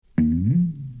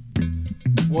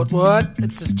What?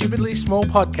 It's the Stupidly Small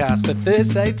Podcast for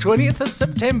Thursday, 20th of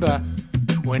September,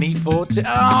 2014.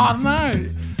 Oh, no.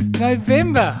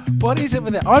 November. What is it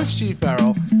with that? I'm Stu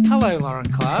Farrell. Hello,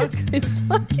 Lauren Clark. It's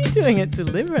like you're doing it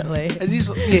deliberately. It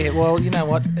is, yeah, well, you know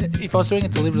what? If I was doing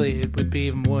it deliberately, it would be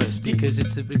even worse because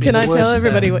it's the Can I tell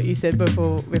everybody what you said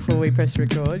before we press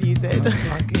record? You said,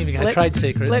 here we go, trade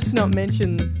secrets. Let's not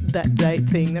mention that date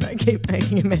thing that I keep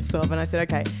making a mess of. And I said,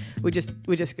 okay, we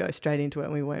just go straight into it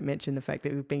and we won't mention the fact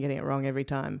that we've been getting it wrong every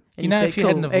time. And you know, said, if you cool,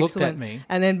 hadn't have looked excellent. at me.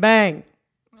 And then bang,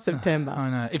 September. I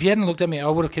know. If you hadn't looked at me, I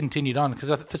would have continued on because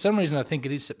for some reason I think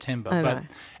it is September. I But know.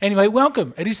 anyway,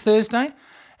 welcome. It is Thursday,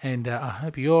 and I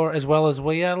hope you're as well as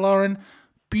we are, Lauren.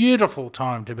 Beautiful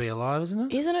time to be alive,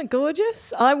 isn't it? Isn't it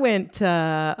gorgeous? I went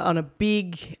on a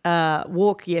big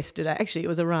walk yesterday. Actually, it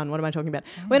was a run. What am I talking about?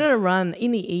 Went on a run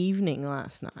in the evening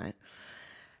last night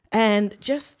and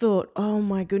just thought, oh,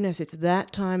 my goodness, it's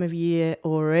that time of year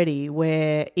already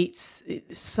where it's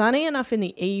sunny enough in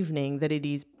the evening that it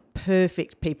is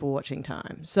perfect people watching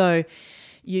time. So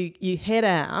you head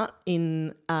out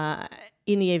in the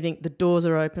evening, the doors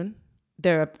are open.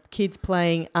 There are kids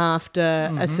playing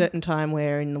after a certain time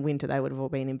where in the winter they would have all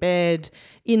been in bed,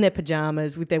 in their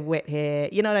pajamas with their wet hair,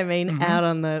 you know what I mean, out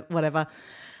on the whatever.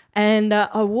 And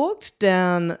I walked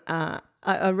down,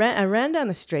 I ran down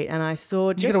the street and I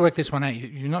saw just... You've got to work this one out.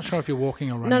 You're not sure if you're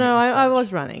walking or running. No, at this I stage.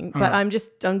 was running, but I'm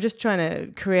just trying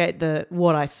to create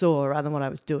what I saw rather than what I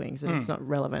was doing, so it's not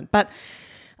relevant. But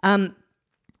I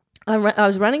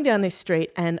was running down this street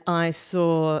and I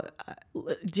saw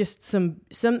just some.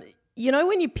 You know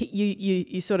when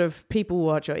you sort of people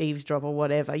watch or eavesdrop or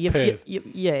whatever.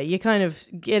 You're kind of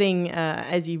getting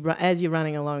as you're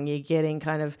running along, you're getting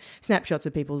kind of snapshots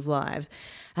of people's lives,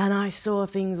 and I saw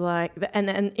things like that,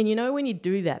 and you know when you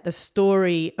do that, the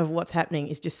story of what's happening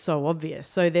is just so obvious.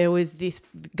 So there was this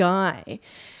guy,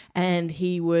 and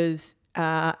he was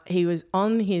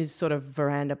on his sort of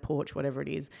veranda porch, whatever it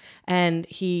is, and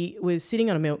he was sitting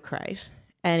on a milk crate.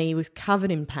 And he was covered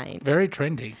in paint. Very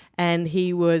trendy. And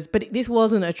but this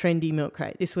wasn't a trendy milk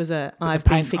crate. This was I've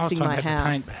been fixing my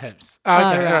house. The paint, perhaps.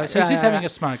 Okay, all right. So he's just having a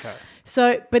smoko.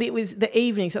 So, but it was the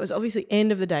evening, so it was obviously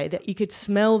end of the day that you could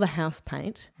smell the house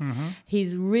paint. Mm-hmm.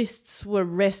 His wrists were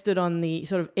rested on the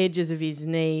sort of edges of his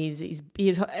knees.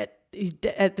 He's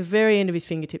at the very end of his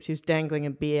fingertips, he was dangling a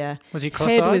beer. Was he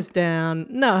cross-eyed? Head was down.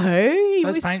 No, he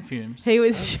Those was paint fumes. He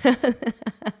was.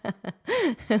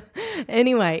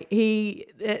 Anyway,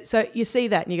 so you see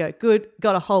that and you go, good,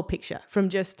 got a whole picture from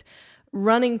just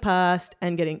running past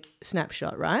and getting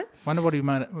snapshot, right? Wonder what he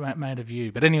made of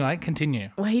you. But anyway, continue.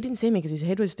 Well, he didn't see me because his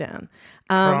head was down.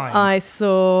 Crying. I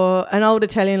saw an old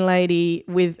Italian lady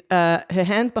with her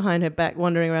hands behind her back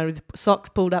wandering around with socks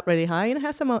pulled up really high. You know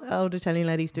how some old Italian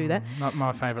ladies do that? Not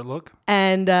my favourite look.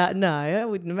 And no, I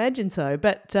wouldn't imagine so.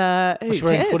 But who Was she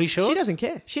wearing cares? footy shorts? She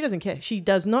doesn't care. She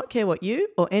does not care what you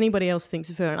or anybody else thinks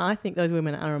of her. And I think those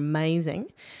women are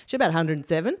amazing. She's about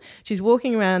 107. She's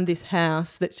walking around this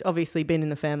house that's obviously been in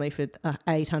the family for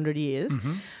 800 years.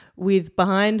 Mm-hmm. With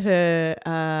behind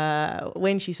her,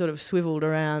 when she sort of swiveled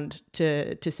around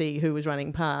to see who was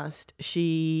running past,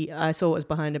 I saw what was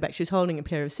behind her back. She was holding a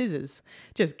pair of scissors,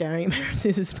 just carrying a pair of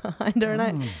scissors behind her, and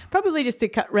I probably just to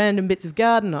cut random bits of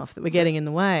garden off that were getting in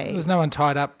the way. There was no one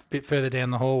tied up a bit further down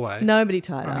the hallway. Nobody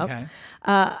tied up. Okay.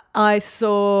 I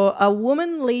saw a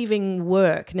woman leaving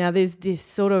work. Now there's this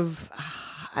sort of,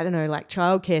 I don't know, like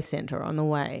childcare centre on the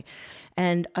way.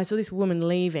 And I saw this woman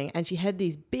leaving and she had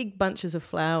these big bunches of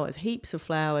flowers, heaps of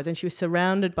flowers, and she was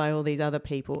surrounded by all these other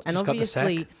people. And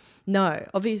obviously,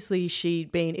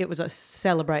 it was a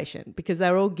celebration because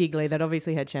they were all giggly. They'd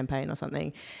obviously had champagne or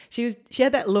something. She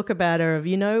had that look about her of,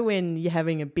 you know, when you're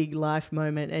having a big life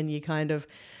moment and you kind of,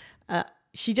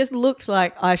 she just looked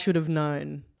like I should have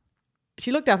known.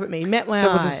 She looked up at me, met my eyes. So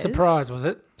it was a surprise, was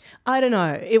it? I don't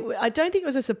know. I don't think it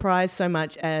was a surprise so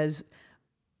much as,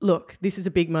 look, this is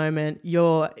a big moment.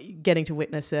 You're getting to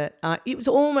witness it. It was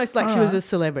almost like she was a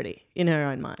celebrity in her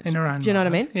own mind. In her own mind. Do you know what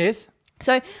I mean? Yes.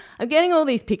 So I'm getting all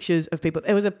these pictures of people.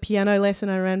 There was a piano lesson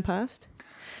I ran past.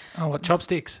 Oh, what,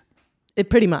 chopsticks?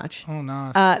 Pretty much. Oh,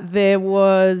 nice. There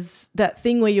was that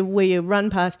thing where you run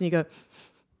past and you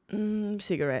go,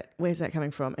 cigarette, where's that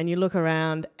coming from? And you look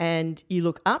around and you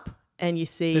look up and you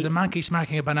see... There's a monkey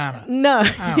smoking a banana. No,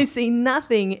 You see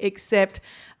nothing except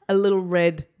a little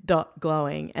red dot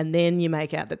glowing, and then you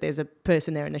make out that there's a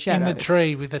person there in the shadows. In the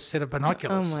tree with a set of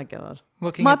binoculars. Oh my God.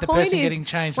 Looking at the person getting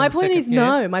changed. My point is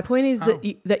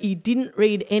that you didn't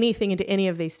read anything into any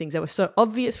of these things. They were so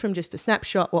obvious from just a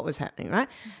snapshot what was happening, right?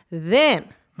 Then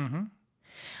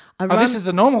this is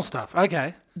the normal stuff.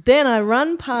 Okay. Then I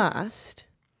run past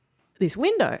this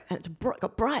window, and it's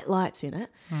got bright lights in it,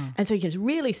 and so you can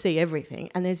really see everything.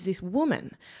 And there's this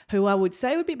woman who I would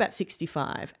say would be about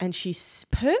 65, and she's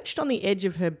perched on the edge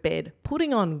of her bed,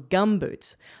 putting on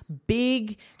gumboots,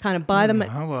 big kind of buy them at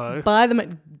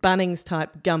Bunnings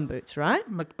type gumboots, right?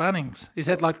 McBunnings. Is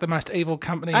that like the most evil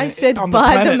company I said on the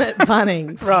buy planet? them at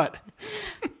Bunnings. Right.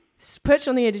 Perched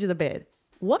on the edge of the bed,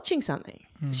 watching something.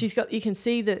 You can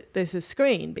see that there's a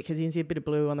screen because you can see a bit of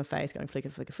blue on the face going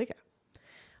flicker, flicker, flicker.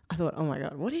 I thought, oh my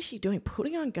God, what is she doing?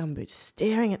 Putting on gumboots,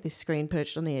 staring at this screen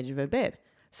perched on the edge of her bed.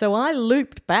 So I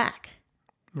looped back.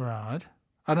 Right.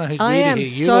 I don't know who's I weirder am here.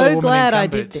 You or the so woman glad in I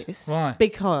did gumboots? this. Why?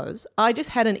 Because I just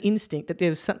had an instinct that there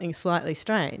was something slightly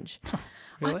strange.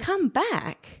 Really? I come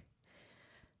back.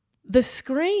 The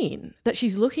screen that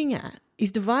she's looking at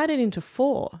is divided into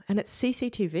 4, and it's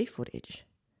CCTV footage.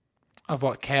 Of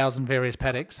what? Cows and various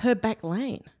paddocks? Her back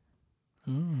lane.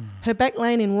 Her back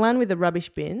lane in one with the rubbish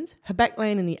bins, her back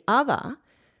lane in the other,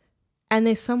 and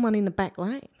there's someone in the back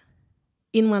lane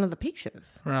in one of the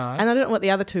pictures. Right. And I don't know what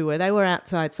the other two were. They were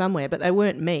outside somewhere, but they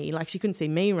weren't me. Like, she couldn't see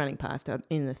me running past her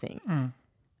in the thing.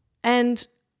 And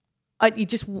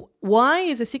why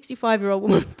is a 65-year-old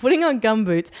woman putting on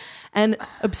gumboots and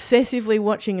obsessively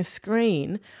watching a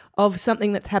screen of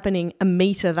something that's happening a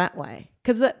metre that way?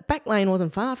 Because the back lane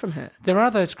wasn't far from her. There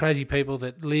are those crazy people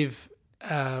that live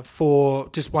for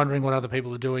just wondering what other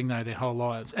people are doing, though, their whole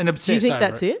lives and obsess Do you think over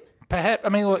that's it? Perhaps. I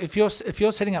mean, look, if you're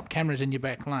setting up cameras in your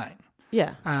back lane,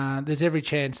 Yeah. there's every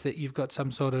chance that you've got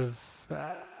some sort of,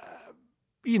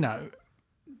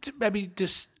 maybe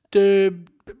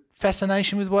disturbed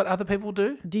fascination with what other people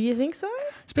do. Do you think so?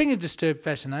 Speaking of disturbed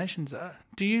fascinations, though,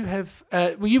 do you have?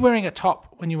 Were you wearing a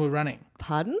top when you were running?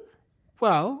 Pardon?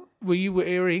 Well, were you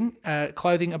wearing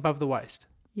clothing above the waist?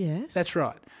 Yes. That's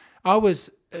right. I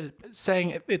was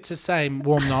saying it's the same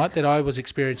warm night that I was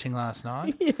experiencing last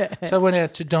night. Yes. So I went out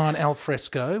to dine al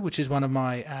fresco, which is one of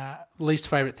my least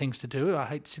favourite things to do. I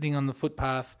hate sitting on the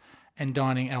footpath and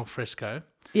dining al fresco.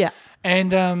 Yeah.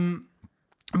 And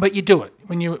but you do it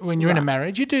when you're in a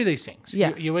marriage. You do these things.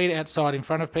 Yeah. You eat outside in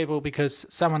front of people because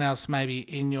someone else maybe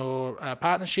in your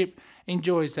partnership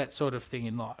enjoys that sort of thing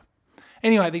in life.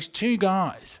 Anyway, these two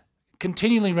guys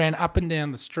continually ran up and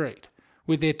down the street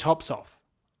with their tops off,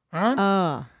 right?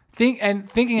 Oh.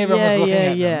 Thinking everyone was looking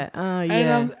at them. Oh,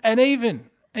 yeah. And even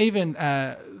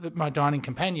my dining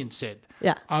companion said,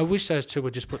 Yeah. I wish those two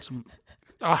would just put some.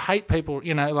 I hate people,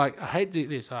 I hate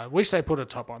this. I wish they put a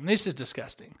top on. This is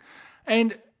disgusting.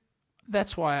 And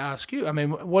that's why I ask you. I mean,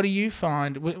 what do you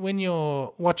find when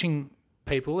you're watching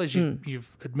people, as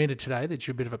you've admitted today that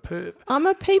you're a bit of a perv? I'm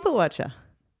a people watcher.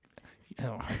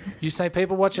 Oh, you say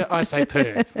people watcher, I say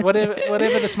perv.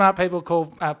 Whatever the smart people call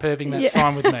perving, that's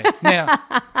fine with me. Now,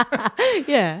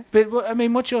 Yeah. but I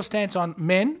mean, what's your stance on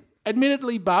men,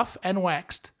 admittedly buff and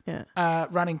waxed, Yeah.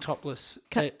 running topless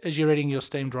as you're eating your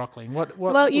steamed broccoli?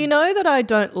 Well, you know that I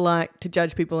don't like to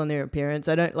judge people on their appearance.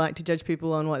 I don't like to judge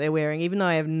people on what they're wearing, even though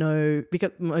I have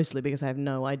mostly because I have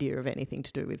no idea of anything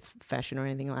to do with fashion or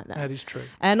anything like that. That is true.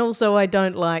 And also I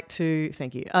don't like to,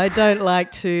 thank you, I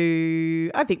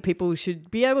think people should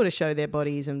be able to show their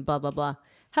bodies and blah, blah, blah.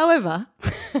 However,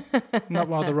 Not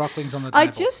while the rockling's on the table. I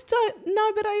just don't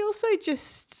know, but I also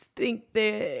just think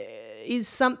there is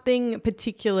something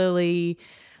particularly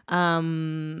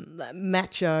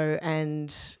macho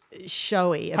and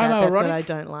showy about that I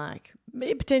don't like.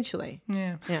 Potentially.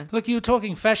 Yeah. Yeah. Look, you were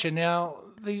talking fashion. Now,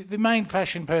 the main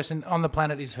fashion person on the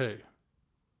planet is who?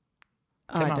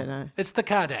 I don't know. It's the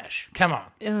Kardashian. Come on.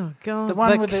 Oh, God. The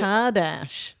one with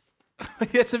Kardashian.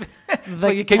 That's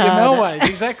where you keep your Melways,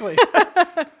 exactly.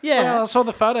 Yeah. Well, I saw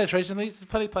the photos recently. There's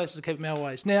plenty of places to keep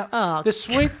Melways. Now, the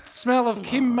sweet smell of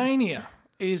Kim Mania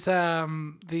is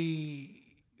the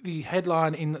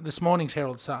headline in this morning's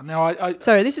Herald Sun. Now,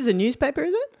 Sorry, this is a newspaper,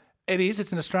 is it? It is.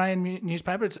 It's an Australian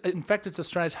newspaper. In fact, it's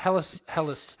Australia's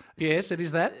Hellas. Yes, it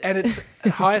is that. And it's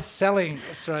the highest selling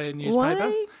Australian newspaper.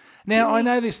 Why? Now, I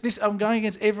know this. I'm going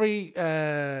against every...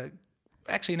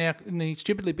 actually, now, in the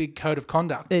stupidly big code of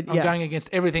conduct, I'm going against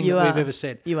everything that we've ever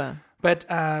said. You are. But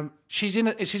she's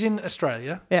in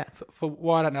Australia. Yeah. For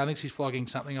why, I don't know. I think she's flogging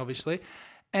something, obviously.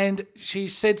 And she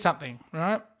said something,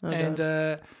 right?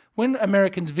 When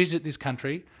Americans visit this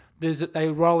country, they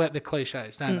roll out the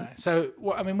cliches, don't they? So,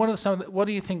 I mean, what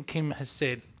do you think Kim has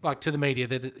said, like to the media,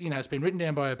 that it's been written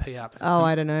down by her PR person? Oh,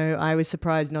 I don't know. I was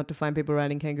surprised not to find people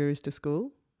riding kangaroos to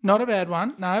school. Not a bad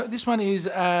one. No, this one is.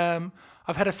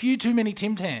 I've had a few too many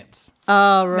Tim Tams.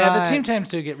 Oh, right. Now the Tim Tams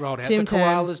do get rolled out. Tim the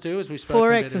koalas do, as we spoke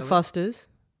about 4X and earlier. Fosters.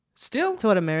 Still? That's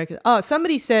what America. Oh,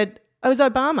 somebody said it was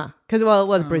Obama because it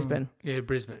was Brisbane. Yeah,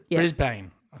 Brisbane. Yeah.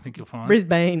 Brisbane. I think you'll find.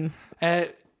 Brisbane.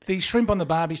 The shrimp on the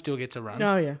barbie still gets a run.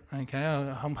 Oh, yeah. Okay,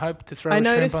 I'm hope to throw I a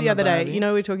shrimp noticed on the other day, barbie.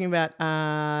 we were talking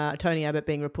about Tony Abbott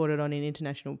being reported on in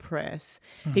international press.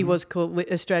 Mm-hmm. He was called,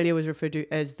 Australia was referred to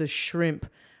as the shrimp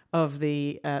of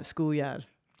the schoolyard.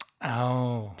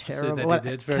 Oh, Terrible. So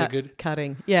that's very good.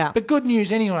 Cutting. Yeah. But good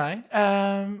news anyway.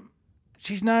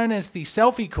 She's known as the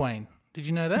selfie queen. Did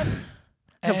you know that?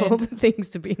 Of all the things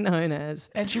to be known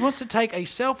as. And she wants to take a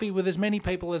selfie with as many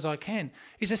people as I can.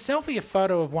 Is a selfie a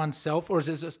photo of oneself, or is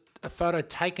it a photo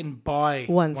taken by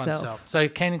oneself? So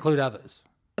it can include others.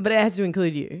 But it has to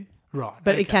include you. Right.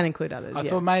 But it can include others. I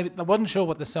thought maybe I wasn't sure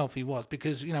what the selfie was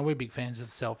because we're big fans of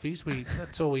selfies.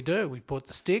 That's all we do. We bought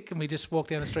the stick and we just walk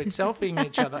down the street selfieing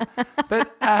each other.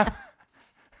 But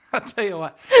I'll tell you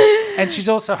what. And she's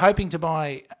also hoping to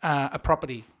buy a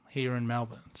property here in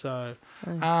Melbourne. So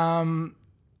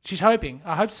she's hoping.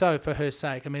 I hope so for her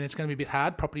sake. I mean, it's going to be a bit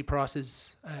hard. Property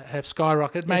prices have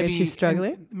skyrocketed. Maybe she's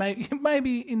struggling.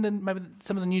 Maybe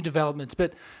some of the new developments.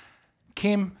 But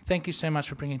Kim, thank you so much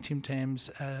for bringing Tim Tams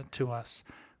to us.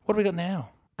 What do we got now?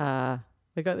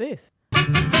 We got this.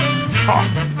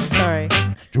 Oh. Sorry.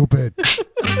 Stupid.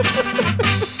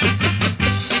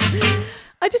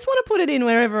 I just want to put it in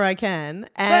wherever I can.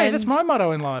 Say, that's my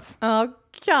motto in life. Oh,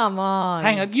 come on.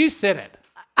 Hang on, you said it.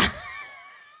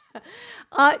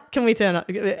 Can we turn up?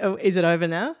 Is it over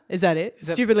now? Is that it?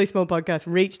 Stupidly Small Podcast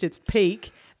reached its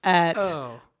peak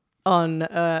on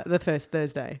the first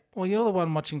Thursday. Well, you're the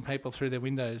one watching people through their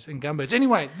windows and gumboots.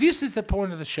 Anyway, this is the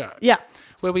point of the show. Yeah.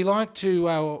 Where we like to,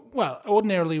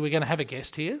 ordinarily we're going to have a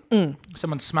guest here.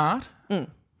 Someone smart,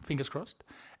 fingers crossed,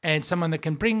 and someone that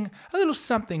can bring a little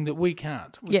something that we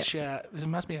can't, which there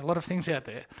must be a lot of things out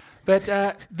there.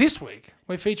 But this week,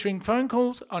 we're featuring phone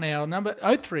calls on our number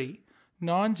 03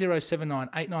 9079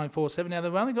 8947. Now,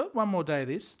 they've only got one more day of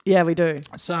this. Yeah, we do.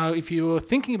 So if you're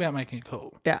thinking about making a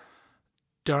call,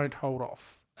 don't hold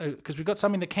off because we've got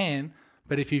something that can,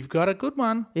 but if you've got a good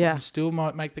one, you still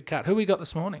might make the cut. Who we got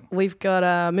this morning? We've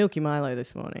got Milky Milo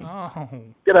this morning. Oh.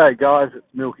 G'day, guys. It's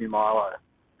Milky Milo.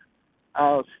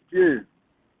 Stu,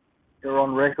 you're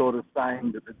on record as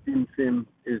saying that the dim sim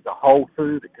is a whole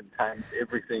food. It contains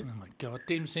everything Oh, my God.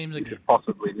 Dim Sims you again. could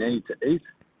possibly need to eat.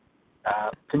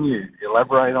 Can you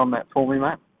elaborate on that for me,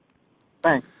 mate?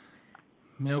 Thanks.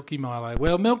 Milky Milo.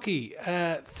 Well, Milky,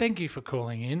 thank you for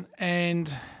calling in.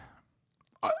 And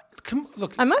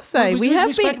look, I must say, we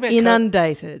have been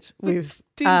inundated with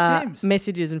dim sims.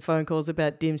 messages and phone calls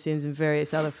about dim sims and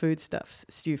various other foodstuffs,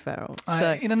 Stu Farrell.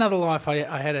 So, in another life,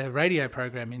 I had a radio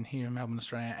program in here in Melbourne,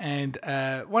 Australia, and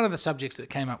one of the subjects that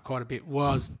came up quite a bit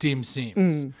was dim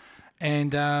sims.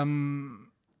 And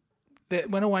that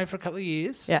went away for a couple of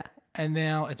years. Yeah. And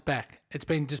now it's back. It's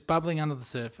been just bubbling under the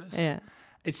surface. Yeah.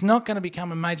 It's not going to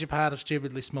become a major part of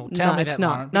Stupidly Small. Tell me it's that,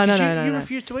 not. Lauren. No. You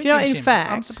refuse to eat dim dim in sims.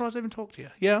 fact, I'm surprised I even talked to you.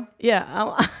 Yeah?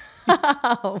 Yeah.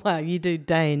 Well, you do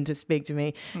deign to speak to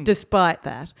me despite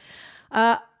that.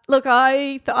 Look,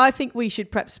 I think we should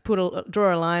perhaps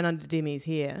draw a line under dimmies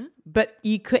here, but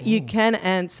you can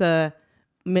answer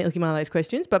Milky Milo's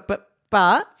questions, but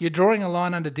You're drawing a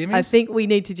line under dimmies? I think we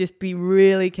need to just be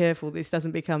really careful this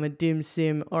doesn't become a dim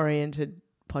sim oriented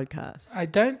podcast. I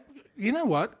don't. You know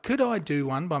what? Could I do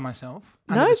one by myself?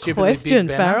 No the Stupidly question,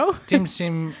 Big banner? Farrell.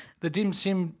 The Dim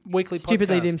Sim weekly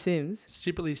Stupidly podcast. Dim Sims.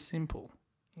 Stupidly Simple.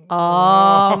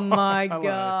 Oh my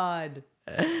God.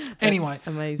 Anyway,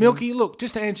 amazing. Milky, look,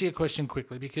 just to answer your question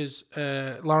quickly, because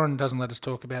Lauren doesn't let us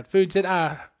talk about foods that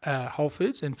are whole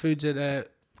foods and foods that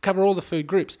cover all the food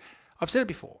groups. I've said it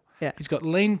before. Yeah. It's got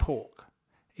lean pork.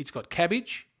 It's got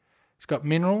cabbage. It's got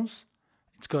minerals.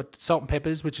 It's got salt and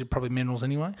peppers, which are probably minerals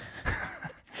anyway.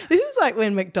 This is like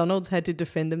when McDonald's had to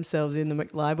defend themselves in the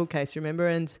McLibel case, remember?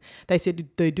 And they said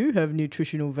they do have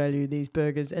nutritional value, these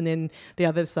burgers. And then the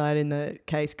other side in the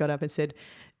case got up and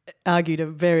argued a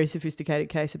very sophisticated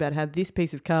case about how this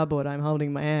piece of cardboard I'm holding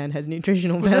in my hand has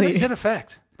nutritional value. Is that a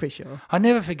fact? Pretty sure. I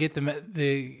never forget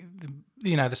the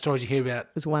stories you hear about.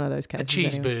 It was one of those cases. A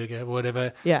cheeseburger or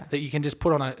whatever. Yeah. That you can just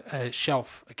put on a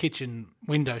shelf, a kitchen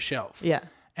window shelf. Yeah.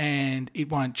 And it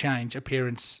won't change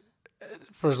appearance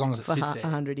for as long as it sits there.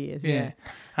 100 years, yeah.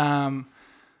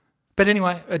 But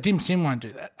anyway, a dim sim won't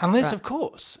do that. Unless, of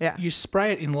course, you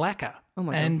spray it in lacquer. Oh,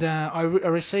 my God. And I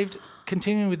received,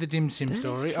 continuing with the dim sim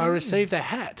story, I received a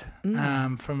hat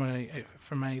from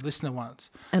a listener once.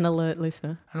 An alert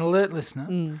listener.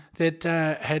 That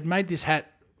had made this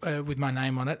hat with my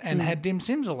name on it and had dim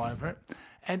sims all over it.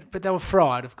 But they were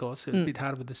fried, of course. It was a bit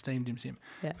harder with the steamed dim sum.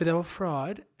 Yeah. But they were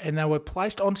fried, and they were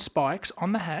placed on spikes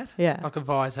on the hat, like a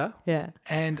visor. Yeah.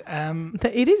 And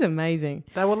It is amazing.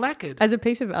 they were lacquered. As a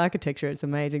piece of architecture, it's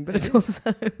amazing, but it's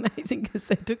also amazing because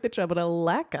they took the trouble to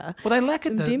lacquer. Well, they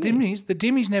lacquered the dimmies. dimmies. The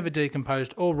dimmies never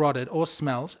decomposed or rotted or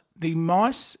smelt. The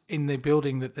mice in the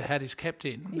building that the hat is kept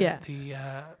in,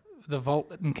 the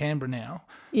vault in Canberra now,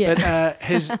 but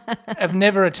have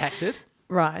never attacked it.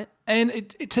 Right. And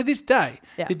it to this day,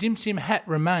 the dim sum hat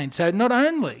remains. So not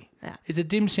only is a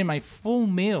dim sum a full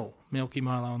meal, Milky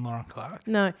Milo and Lauren Clark.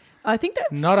 No, I think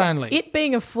that Not only. it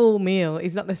being a full meal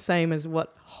is not the same as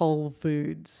what Whole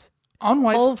Foods. On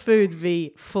Weight, Whole Foods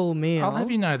v full meal. I'll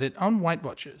have you know that on Weight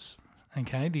Watchers,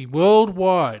 okay, the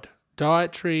worldwide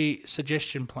dietary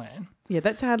suggestion plan. Yeah,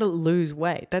 that's how to lose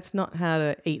weight. That's not how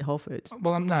to eat Whole Foods.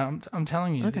 Well, I'm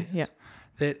telling you this,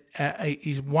 that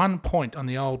is 1 point on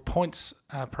the old points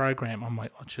program on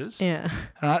Weight Watchers. Yeah.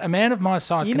 All right, a man of my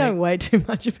size You can know eat, way too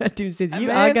much about dim sums. a You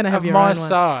man are going to have of your my own one.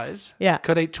 size Yeah.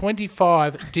 could eat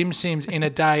 25 dim sums in a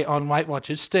day on Weight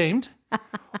Watchers, steamed,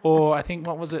 or I think,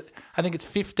 what was it? I think it's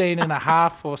 15 and a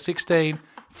half or 16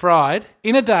 fried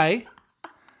in a day,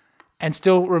 and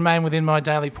still remain within my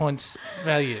daily points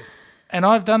value. And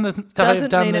I've done the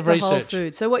Doesn't mean the it's a Whole research.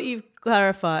 Food. So what you've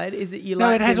clarified is that you No,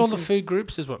 like it has dim all the sum. food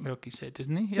groups, is what Milky said,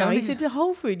 doesn't he? No, I he think- said it's a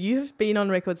Whole Food. You have been on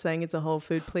record saying it's a Whole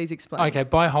Food. Please explain. Okay,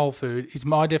 by whole food is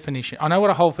my definition. I know what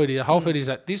a whole food is. A whole food is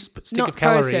that this stick Not of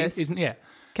calorie processed. isn't. Yeah,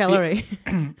 Calorie.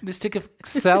 this stick of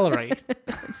celery.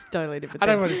 It's totally different. I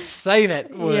don't thing. want to say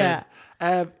that word.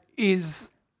 Yeah. Is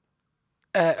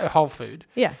a whole food.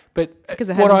 Yeah. But Because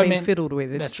it what hasn't I been meant, fiddled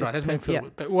with. It's That's right. just It hasn't been put- filled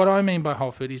with. But what I mean by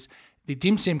whole food is the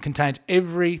dim sum contains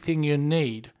everything you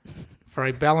need for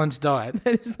a balanced diet.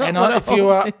 That is not And what a if whole you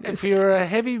are food is. if you're a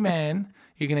heavy man,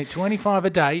 you can eat 25 a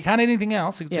day. You can't eat anything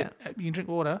else except you can drink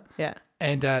water. Yeah.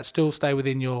 And still stay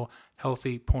within your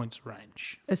healthy points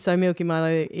range. So Milky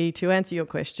Milo, to answer your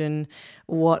question,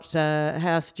 what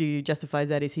how Stu justifies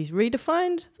that is he's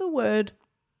redefined the word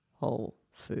whole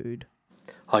food.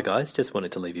 Hi guys, just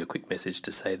wanted to leave you a quick message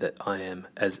to say that I am,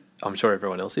 as I'm sure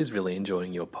everyone else is, really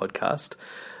enjoying your podcast.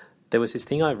 There was this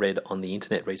thing I read on the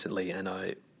internet recently, and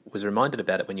I was reminded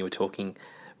about it when you were talking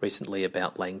recently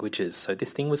about languages. So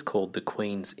this thing was called the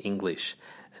Queen's English,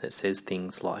 and it says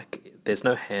things like, there's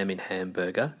no ham in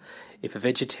hamburger. If a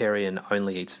vegetarian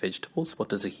only eats vegetables, what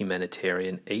does a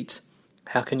humanitarian eat?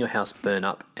 How can your house burn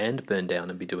up and burn down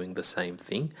and be doing the same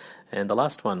thing? And the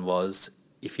last one was,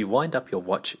 if you wind up your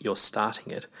watch, you're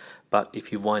starting it, but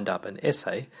if you wind up an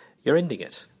essay, you're ending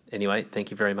it. Anyway,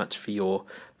 thank you very much for your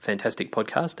fantastic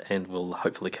podcast, and we'll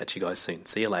hopefully catch you guys soon.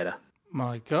 See you later.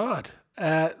 My God.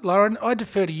 Lauren, I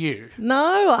defer to you.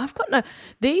 No, I've got no.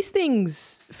 These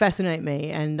things fascinate me,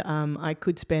 and I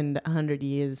could spend 100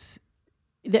 years.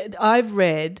 I've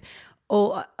read,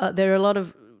 there are a lot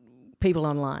of people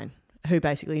online who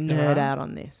basically nerd out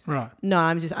on this. Right. No,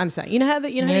 I'm saying, you know how the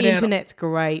Nerd the out- internet's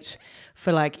great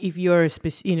for like if you're into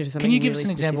something. Can you give really us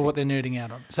an example of what specific. they're nerding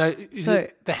out on? So, is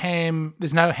it the ham,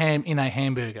 there's no ham in a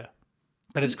hamburger,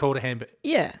 but it's called a hamburger.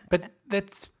 Yeah, But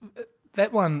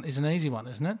that one is an easy one,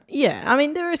 isn't it? yeah. I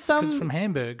mean, there are 'Cause some. it's from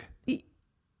Hamburg.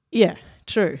 Yeah,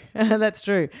 true. That's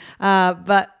true.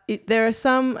 But there are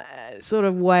some sort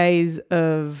of ways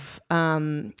of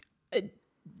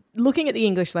looking at the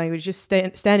English language, just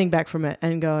standing back from it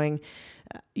and going,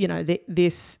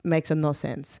 this makes no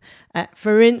sense.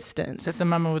 For instance, Is that the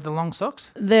mama with the long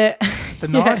socks? the The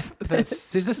knife? The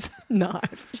scissors?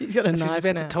 knife. She's got a She's knife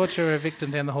about now. to torture her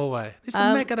victim down the hallway. This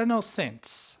will make no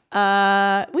sense. We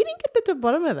didn't get to the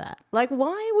bottom of that. Like,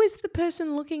 why was the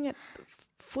person looking at the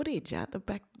footage out the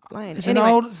back lane? It's Anyway,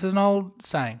 an old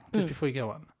saying, just before you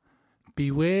go on.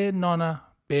 Beware nonna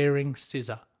bearing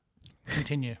scissor.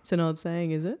 Continue. it's an old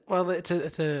saying, is it? Well, it's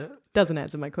a Doesn't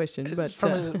answer my question, it's but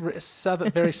from a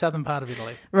very southern part of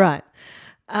Italy. right.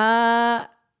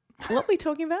 What are we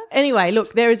talking about? Anyway, look,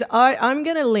 I'm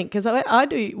going to link because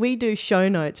we do show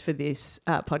notes for this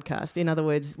podcast. In other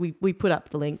words, we put up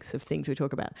the links of things we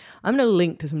talk about. I'm going to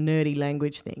link to some nerdy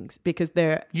language things because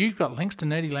they're, You've got links to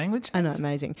nerdy language? I know,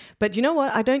 amazing. But you know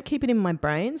what? I don't keep it in my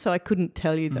brain, so I couldn't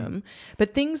tell you them.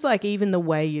 But things like even the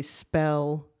way you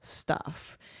spell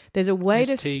stuff. There's a way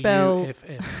to spell.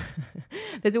 STUFF.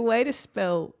 There's a way to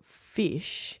spell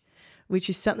fish, which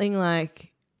is something like,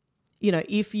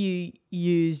 if you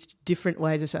used different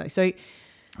ways of spelling. So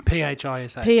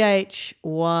PHISH.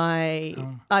 PHY,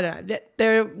 I don't know.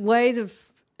 There are ways of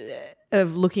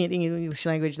looking at the English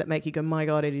language that make you go, my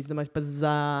God, it is the most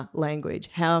bizarre language.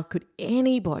 How could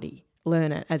anybody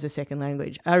learn it as a second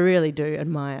language? I really do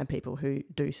admire people who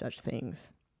do such things.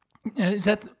 Is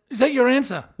that your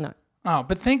answer? No. Oh,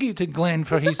 but thank you to Glenn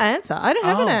for his answer. I don't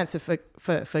have an answer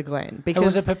for Glenn because It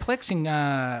was a perplexing.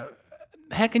 How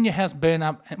can your house burn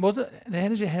up? Was it? How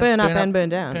does your house burn up and burn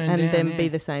down, then be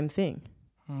the same thing?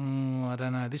 I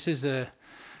don't know. This is a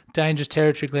dangerous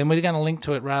territory, Glenn. We're going to link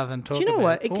to it rather than talk. Do you know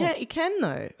about what? It can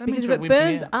though, because if we're it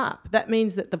burns wimping up, that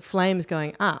means that the flame's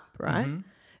going up, right? Mm-hmm.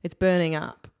 It's burning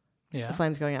up. Yeah. The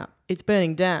flame's going up. It's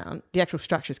burning down. The actual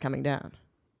structure's coming down.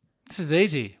 This is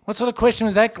easy. What sort of question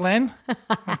was that, Glenn? Oh,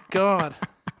 my God.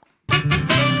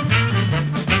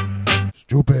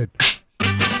 Stupid.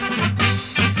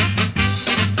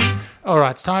 All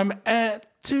right, it's time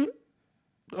to...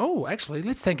 Oh, actually,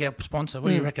 let's thank our sponsor. What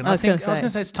do you reckon? I was going to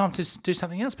say it's time to do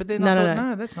something else, but then No, I thought, no.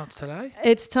 no, that's not today.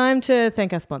 It's time to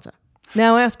thank our sponsor.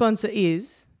 Now, our sponsor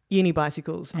is Uni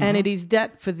Bicycles, and it is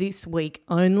that for this week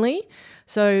only.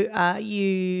 So,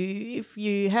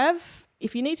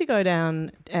 if you need to go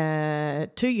down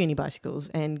to Uni Bicycles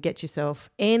and get yourself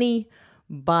any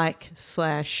bike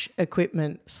 /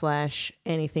 equipment /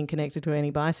 anything connected to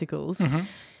any bicycles,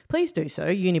 please do so,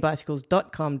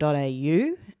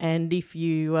 unibicycles.com.au. And if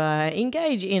you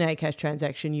engage in a cash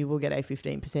transaction, you will get a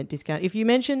 15% discount. If you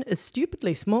mention a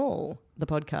Stupidly Small, the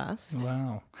podcast.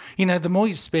 Wow. You know, the more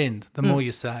you spend, the more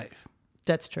you save.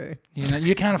 That's true. You know,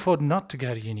 you can't afford not to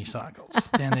go to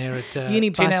Unicycles down there at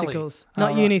Uni 10 Alley. Bicycles,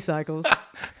 not right. Unicycles.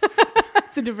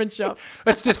 It's a different shop.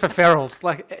 It's just for ferals.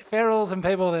 Like ferals and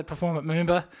people that perform at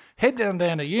Moomba, head down to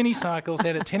Unicycles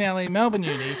down at 10 Alley, Melbourne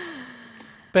Uni.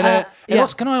 But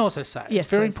also, can I also say, Yes, it's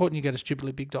very please. important you go to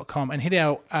stupidlybig.com and hit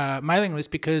our mailing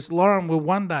list because Lauren will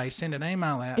one day send an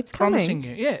email out It's promising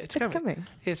coming. you. Yeah, it's coming. coming.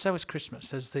 Yeah, so is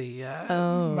Christmas, as the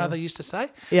mother used to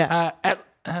say. Yeah. At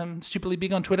Stupidly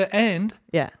Big on Twitter and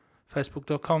Yeah.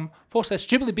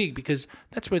 Facebook.com/Stupidly Big because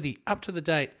that's where the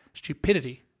up-to-the-date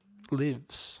stupidity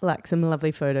lives. Like some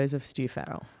lovely photos of Stu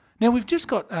Farrell. Now, we've just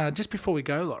got, just before we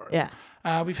go, Lauren, Yeah.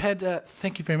 we've had,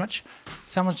 thank you very much,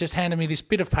 someone's just handed me this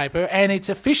bit of paper and it's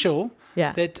official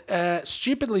Yeah. that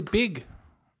Stupidly Big,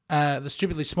 the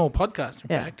Stupidly Small podcast,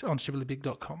 in Yeah. fact, on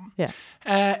stupidlybig.com, Yeah.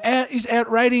 is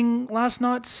outrating last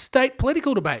night's state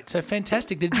political debate. So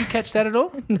fantastic. Did you catch that at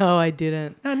all? No, I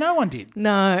didn't. No, no one did.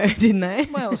 No, didn't they?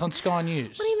 Well, it was on Sky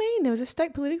News. What do you mean? There was a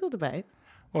state political debate.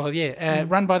 Well, yeah,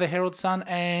 run by the Herald Sun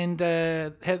and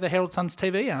the Herald Sun's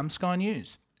TV arm, Sky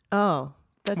News. Oh,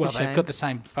 that's a shame. They've got the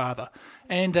same father.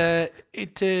 And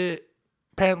it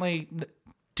apparently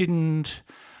didn't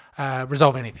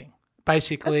resolve anything.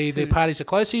 Basically, the parties are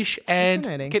close-ish. And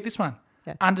fascinating. get this one.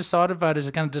 Yeah. Undecided voters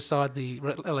are going to decide the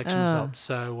election results.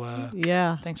 So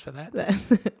Yeah. thanks for that.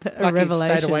 That's a Lucky it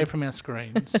revelation. stayed away from our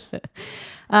screens.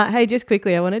 Hey, just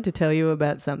quickly, I wanted to tell you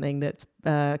about something that's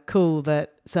cool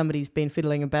that somebody's been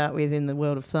fiddling about with in the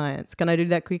world of science. Can I do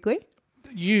that quickly?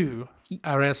 You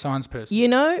are our science person. You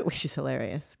know, which is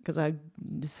hilarious because I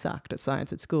sucked at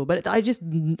science at school, but I just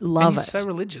love and you're it. so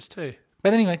religious too.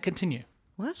 But anyway, continue.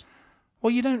 What?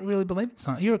 Well, you don't really believe in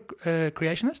science. You're a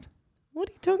creationist? What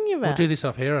are you talking about? We'll do this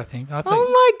off here, I think. Oh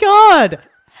my God!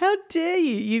 How dare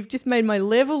you? You've just made my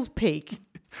levels peak.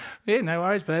 Yeah, no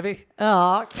worries, baby.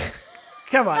 Oh,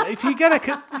 Come on, if you're gonna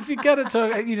talk,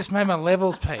 you just made my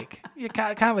levels peak. You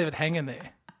can't leave it hanging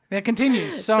there. Now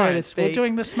continue. Science. We're speak.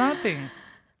 doing the smart thing.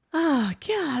 oh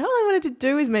God! All I wanted to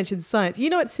do was mention science. You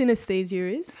know what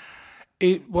synesthesia is?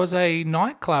 It was a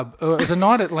nightclub. Or it was a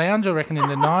night at lounge, I reckon, in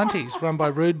the 90s, run by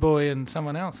Rude Boy and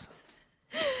someone else.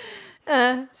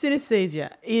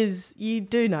 Synesthesia is, you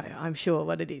do know, I'm sure,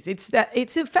 what it is.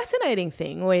 It's a fascinating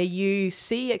thing where you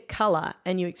see a colour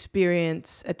and you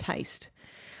experience a taste,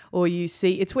 or you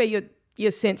see, it's where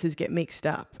your senses get mixed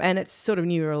up, and it's sort of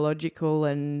neurological,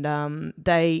 and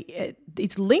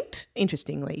it's linked,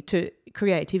 interestingly, to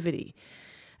creativity.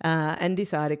 And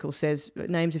this article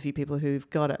names a few people who've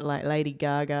got it, like Lady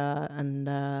Gaga and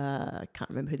I can't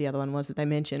remember who the other one was that they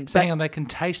mentioned. So hang on, they can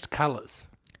taste colours.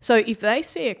 So if they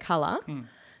see a colour,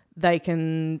 they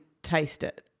can taste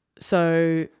it.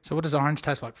 So what does orange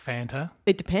taste like? Fanta?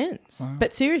 it depends. Wow.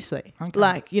 But seriously, Okay.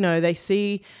 like, they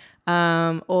see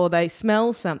or they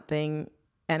smell something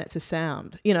and it's a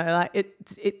sound. Like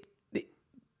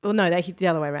well, no, they the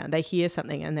other way around. They hear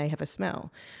something and they have a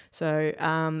smell. So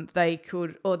they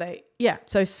could, or they, yeah.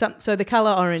 So the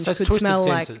colour orange So it's could twisted smell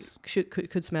senses. like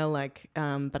could smell like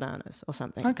bananas or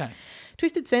something. Okay.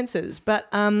 Twisted senses, but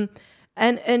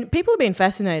and people have been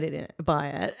fascinated by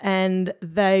it, and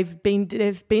there's been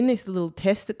this little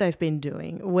test that they've been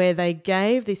doing where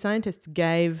the scientists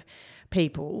gave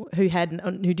people who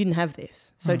didn't have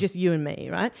this, so just you and me,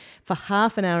 right, for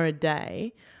half an hour a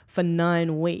day for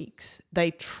 9 weeks.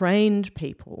 They trained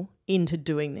people into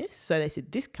doing this. So they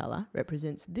said this colour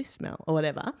represents this smell or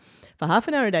whatever for half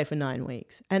an hour a day for 9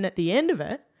 weeks, and at the end of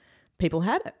it, people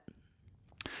had it.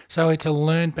 So it's a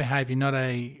learned behaviour, not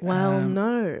a... Well,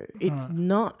 no, it's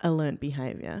not a learnt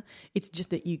behaviour. It's just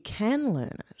that you can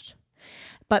learn it.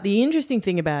 But the interesting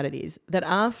thing about it is that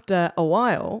after a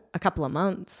while, a couple of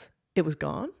months, it was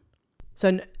gone.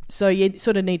 So you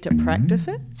sort of need to practice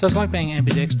it. So it's like being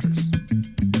ambidextrous.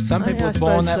 Some people are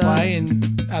born that way,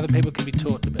 and other people can be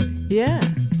taught to be. Yeah.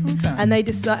 Okay. And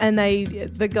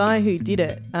the guy who did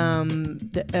it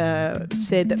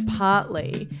said that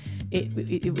partly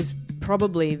it was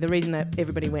probably the reason that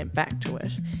everybody went back to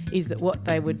it is that what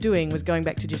they were doing was going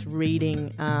back to just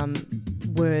reading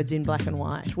words in black and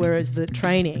white, whereas the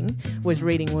training was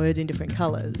reading words in different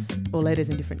colours or letters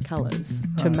in different colours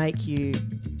to make the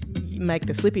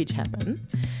slippage happen.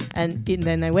 And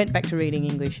then they went back to reading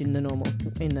English in the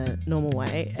normal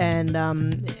way. And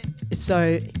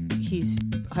so his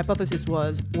hypothesis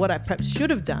was what I perhaps should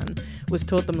have done was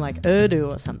taught them like Urdu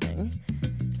or something,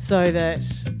 so that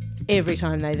every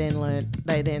time they then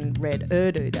read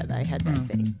Urdu that they had that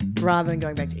thing, rather than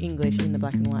going back to English in the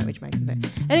black and white, which makes it better.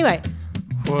 Anyway,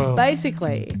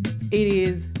 basically, it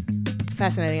is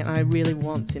fascinating, and I really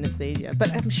want synesthesia,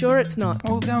 but I'm sure it's not.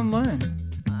 Well, go and learn.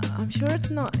 I'm sure it's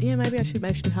not. Yeah, maybe I should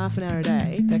do half an hour a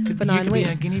day for 9 you could weeks.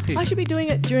 be a guinea pig. I should be doing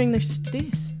it during this.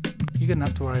 You got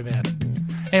enough to worry about.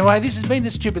 Anyway, this has been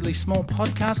the Stupidly Small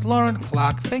podcast. Lauren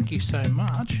Clark, thank you so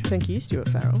much. Thank you, Stuart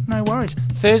Farrell. No worries.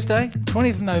 Thursday,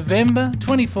 20th of November,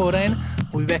 2014.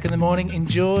 We'll be back in the morning.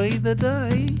 Enjoy the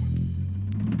day.